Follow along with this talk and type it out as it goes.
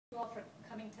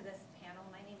coming to this panel.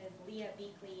 My name is Leah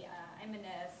Buckley. I'm an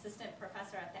assistant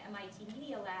professor at the MIT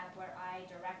Media Lab where I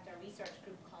direct a research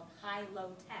group called High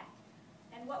Low Tech.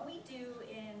 And what we do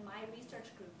in my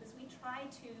research group is we try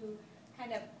to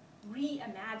kind of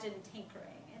reimagine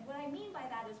tinkering. And what I mean by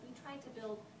that is we try to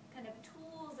build kind of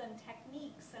tools and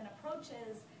techniques and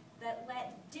approaches that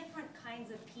let different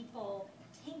kinds of people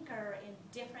tinker in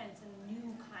different and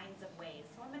new kinds of ways.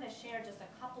 So I'm going to share just a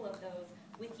couple of those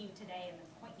with you today and then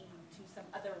point you to some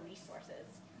other resources.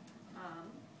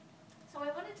 So I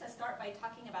wanted to start by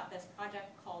talking about this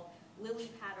project called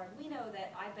LilyPad Arduino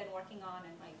that I've been working on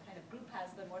and my kind of group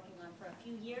has been working on for a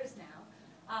few years now.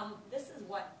 This is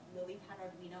what LilyPad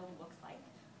Arduino looks like.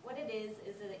 What it is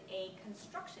a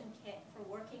construction kit for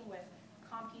working with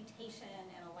computation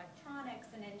and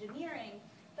electronics and engineering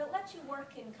that lets you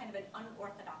work in kind of an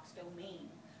unorthodox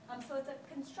domain. So it's a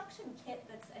construction kit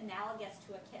that's analogous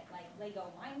to a kit like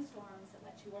Lego Mindstorms that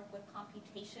lets you work with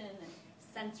computation and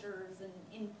sensors and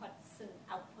inputs and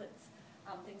outputs,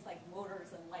 things like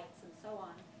motors and lights and so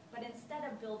on. But instead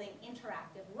of building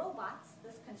interactive robots,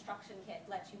 this construction kit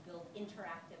lets you build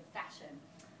interactive fashion.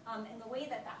 And the way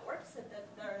that that works is that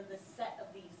there are this set of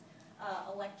these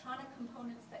electronic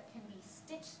components that can be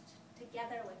stitched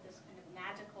together with this kind of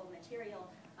magical material,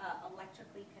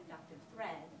 electrically conductive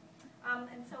thread.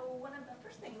 And so one of the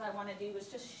first things I want to do is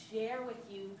just share with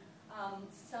you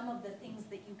some of the things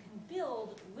that you can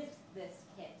build with this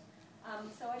kit.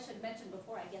 So I should mention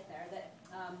before I get there that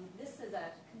this is a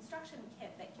construction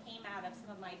kit that came out of some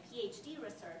of my PhD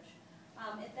research.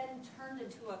 It then turned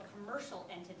into a commercial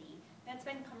entity. And it's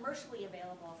been commercially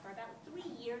available for about 3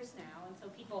 years now, and so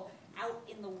people out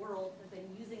in the world have been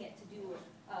using it to do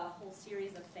a whole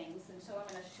series of things. And so I'm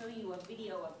going to show you a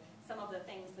video of some of the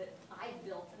things that I've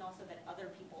built and also that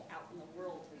other people out in the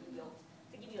world have built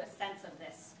to give you a sense of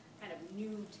this kind of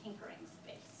new tinkering